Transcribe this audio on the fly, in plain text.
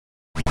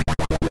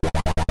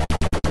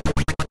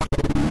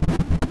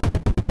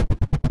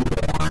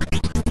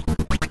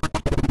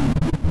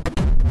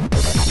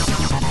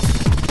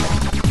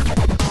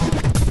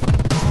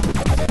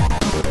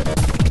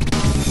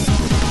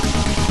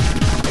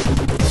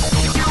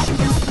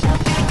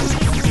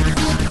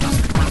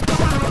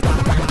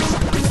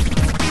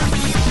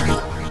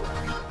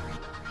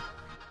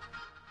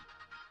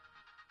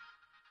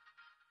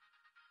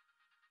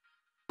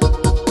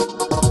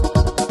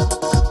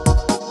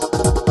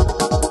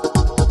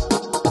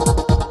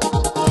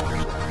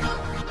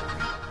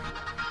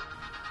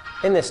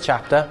In this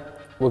chapter,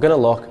 we're going to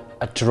look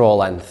at draw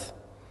length.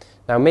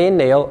 Now, me and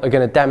Neil are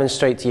going to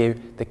demonstrate to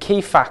you the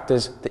key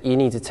factors that you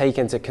need to take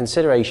into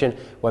consideration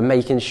when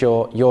making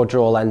sure your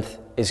draw length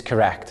is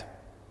correct.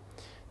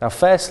 Now,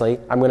 firstly,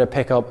 I'm going to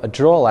pick up a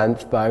draw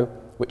length bow,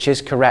 which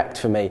is correct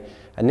for me,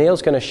 and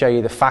Neil's going to show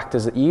you the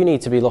factors that you need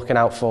to be looking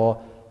out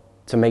for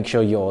to make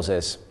sure yours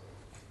is.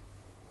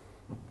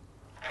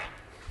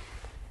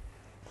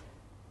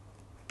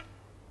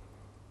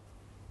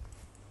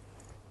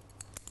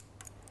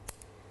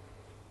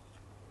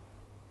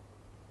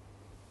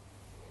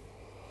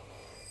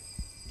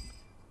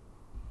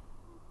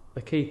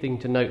 The key thing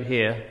to note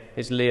here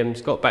is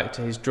Liam's got back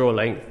to his draw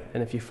length,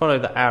 and if you follow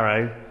the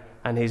arrow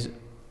and his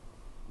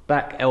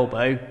back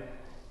elbow,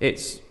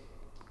 it's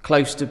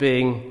close to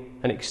being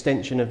an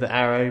extension of the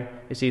arrow.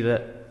 It's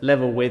either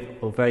level with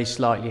or very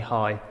slightly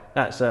high.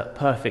 That's a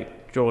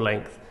perfect draw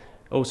length.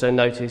 Also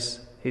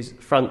notice his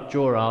front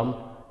jaw arm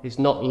is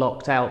not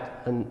locked out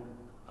and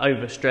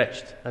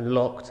overstretched and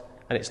locked,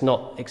 and it's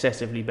not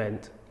excessively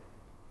bent.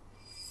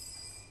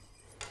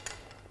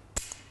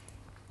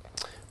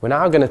 We're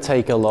now going to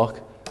take a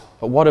look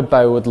at what a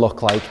bow would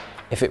look like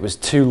if it was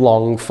too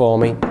long for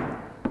me.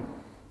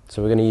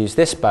 So we're going to use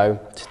this bow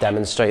to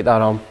demonstrate that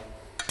on.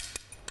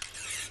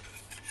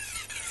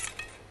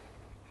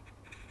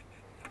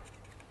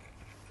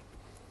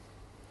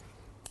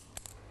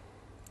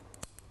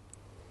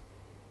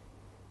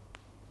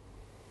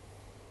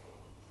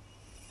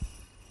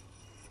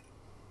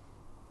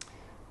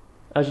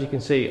 As you can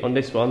see on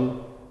this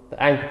one,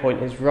 the anchor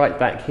point is right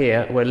back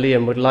here where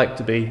Liam would like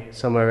to be,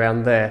 somewhere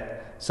around there.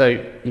 So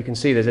you can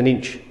see there's an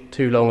inch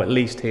too long at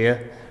least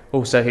here.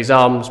 Also, his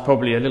arm's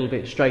probably a little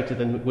bit straighter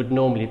than would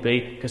normally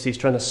be because he's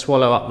trying to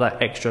swallow up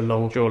that extra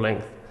long draw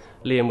length.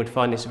 Liam would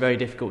find this very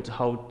difficult to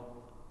hold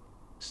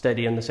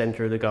steady in the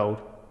centre of the gold.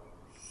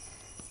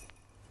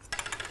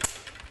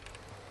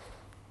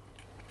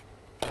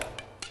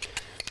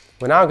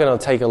 We're now going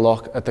to take a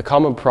look at the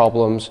common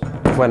problems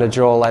of when a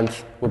draw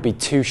length would be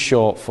too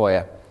short for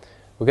you.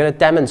 We're going to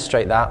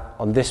demonstrate that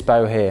on this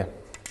bow here.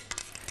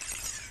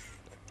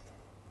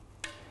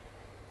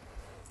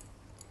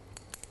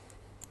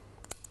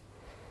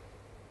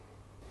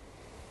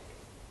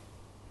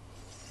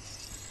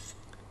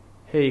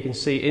 Here you can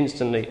see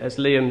instantly as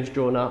Liam's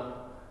drawn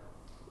up,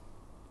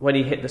 when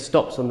he hit the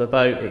stops on the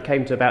bow, it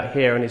came to about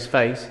here on his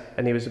face,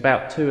 and he was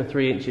about 2 or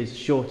 3 inches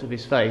short of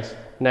his face.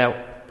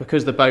 Now,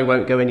 because the bow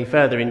won't go any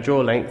further in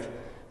draw length,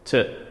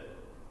 to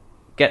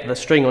get the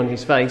string on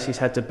his face, he's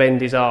had to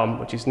bend his arm,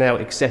 which is now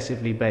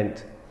excessively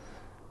bent.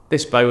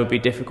 This bow would be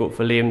difficult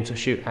for Liam to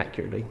shoot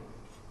accurately.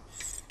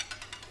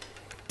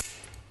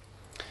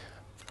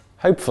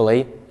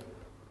 Hopefully,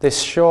 this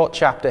short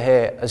chapter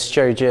here has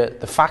showed you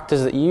the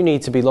factors that you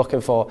need to be looking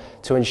for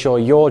to ensure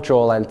your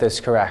draw length is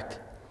correct.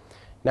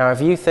 Now,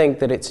 if you think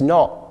that it's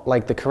not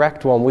like the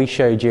correct one we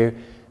showed you,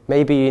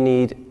 maybe you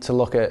need to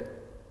look at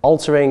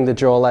altering the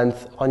draw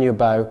length on your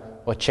bow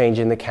or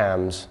changing the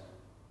cams.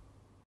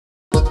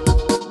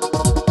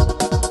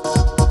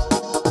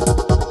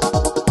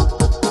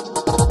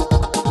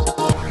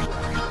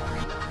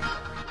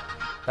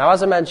 Now,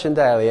 as I mentioned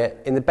earlier,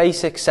 in the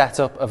basic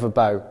setup of a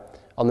bow,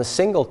 on the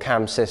single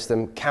cam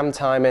system, cam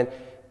timing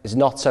is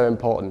not so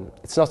important.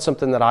 It's not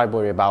something that I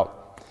worry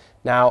about.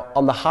 Now,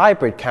 on the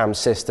hybrid cam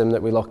system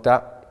that we looked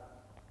at,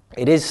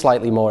 it is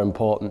slightly more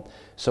important.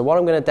 So what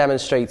I'm going to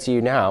demonstrate to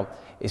you now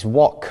is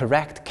what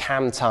correct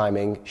cam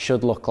timing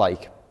should look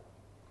like.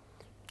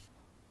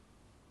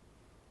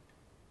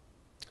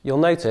 You'll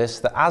notice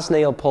that as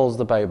Neil pulls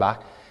the bow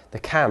back, the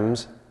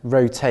cams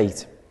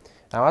rotate.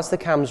 Now, as the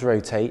cams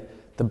rotate,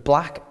 the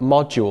black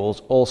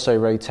modules also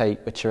rotate,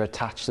 which are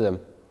attached to them.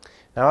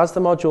 Now, as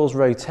the modules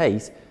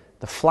rotate,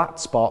 the flat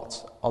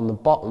spots on the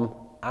bottom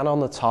and on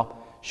the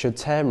top should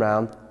turn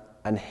round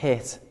and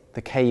hit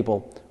the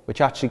cable,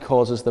 which actually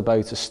causes the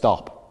bow to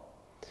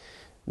stop.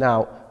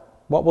 Now,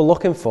 what we're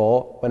looking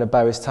for when a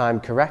bow is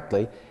timed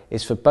correctly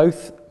is for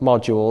both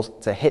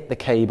modules to hit the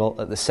cable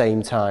at the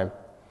same time.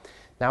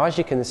 Now, as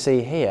you can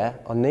see here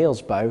on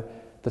Neil's bow,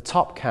 the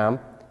top cam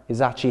is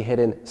actually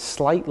hitting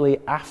slightly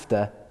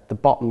after the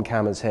bottom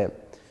cam is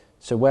hit.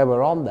 So where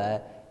we're on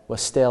there, we're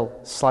still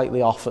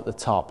slightly off at the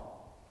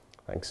top.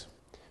 Thanks.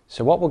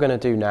 So what we're going to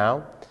do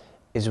now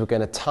is we're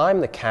going to time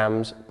the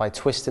cams by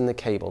twisting the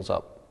cables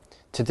up.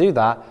 To do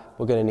that,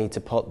 we're going to need to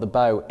put the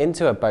bow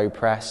into a bow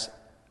press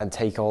and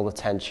take all the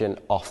tension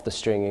off the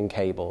string and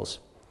cables.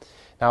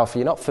 Now, if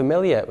you're not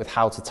familiar with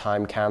how to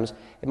time cams,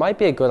 it might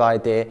be a good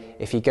idea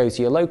if you go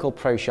to your local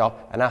pro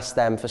shop and ask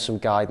them for some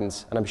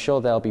guidance, and I'm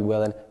sure they'll be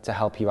willing to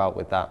help you out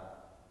with that.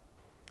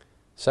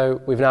 So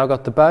we've now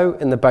got the bow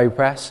in the bow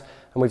press,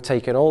 and we've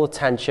taken all the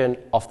tension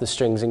off the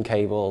strings and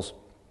cables.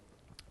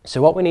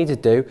 So what we need to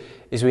do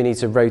is we need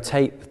to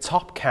rotate the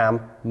top cam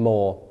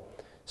more.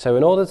 So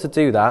in order to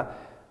do that,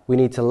 we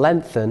need to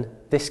lengthen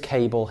this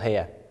cable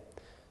here.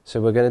 So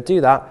we're going to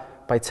do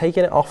that by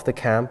taking it off the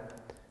cam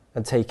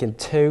and taking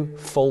 2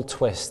 full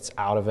twists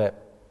out of it.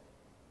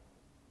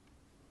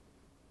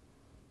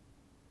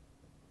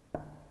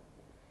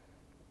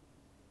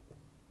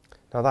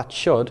 Now that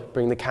should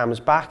bring the cams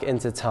back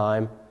into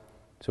time,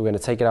 so we're going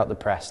to take it out the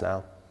press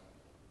now.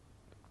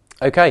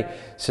 Okay,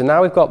 so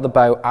now we've got the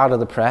bow out of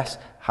the press,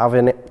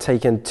 having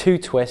taken 2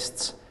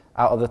 twists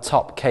out of the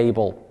top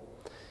cable.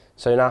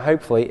 So now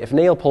hopefully, if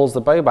Neil pulls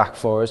the bow back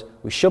for us,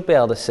 we should be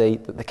able to see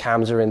that the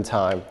cams are in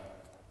time.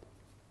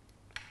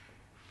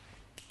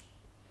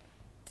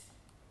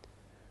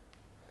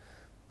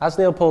 As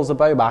Neil pulls the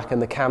bow back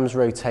and the cams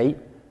rotate,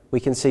 we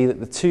can see that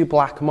the 2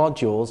 black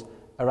modules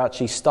are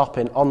actually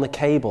stopping on the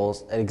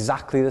cables at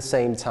exactly the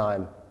same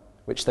time,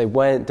 which they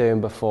weren't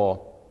doing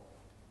before.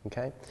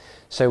 Okay?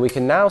 So we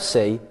can now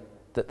see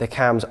that the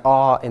cams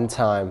are in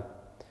time.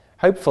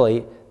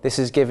 Hopefully, this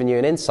has given you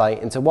an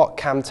insight into what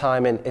cam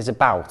timing is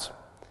about.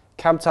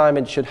 Cam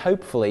timing should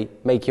hopefully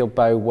make your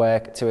bow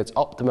work to its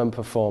optimum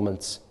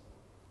performance.